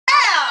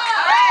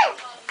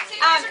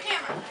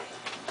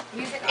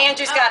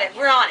Andrew's got it.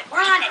 We're on it. We're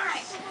on it.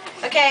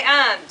 Okay,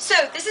 so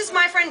this is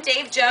my friend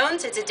Dave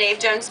Jones. It's a Dave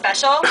Jones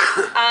special.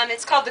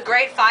 It's called The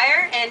Great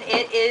Fire, and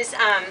it is,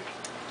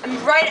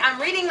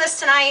 I'm reading this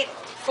tonight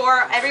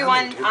for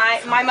everyone.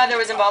 My mother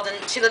was involved in,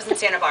 she lives in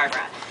Santa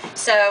Barbara.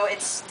 So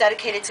it's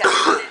dedicated to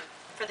everyone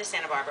for the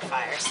Santa Barbara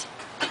fires.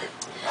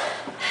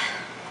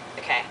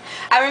 Okay,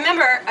 I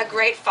remember a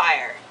great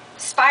fire,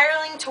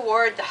 spiraling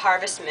toward the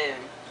harvest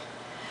moon,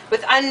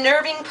 with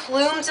unnerving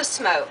plumes of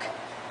smoke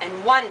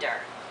and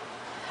wonder.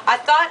 I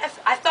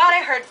thought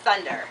I heard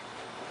thunder,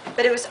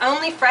 but it was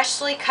only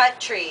freshly cut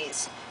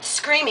trees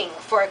screaming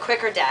for a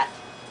quicker death.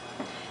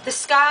 The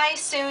sky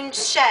soon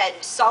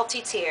shed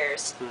salty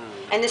tears,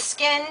 and the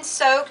skin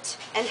soaked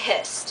and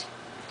hissed.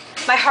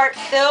 My heart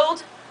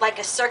filled like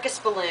a circus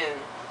balloon,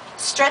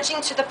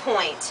 stretching to the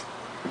point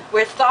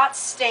where thoughts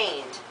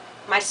stained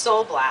my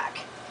soul black.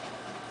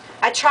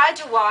 I tried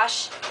to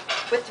wash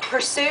with the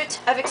pursuit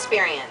of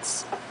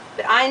experience,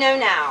 but I know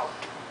now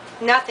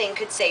nothing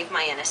could save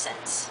my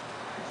innocence.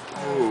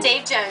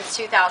 Dave Jones,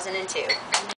 2002.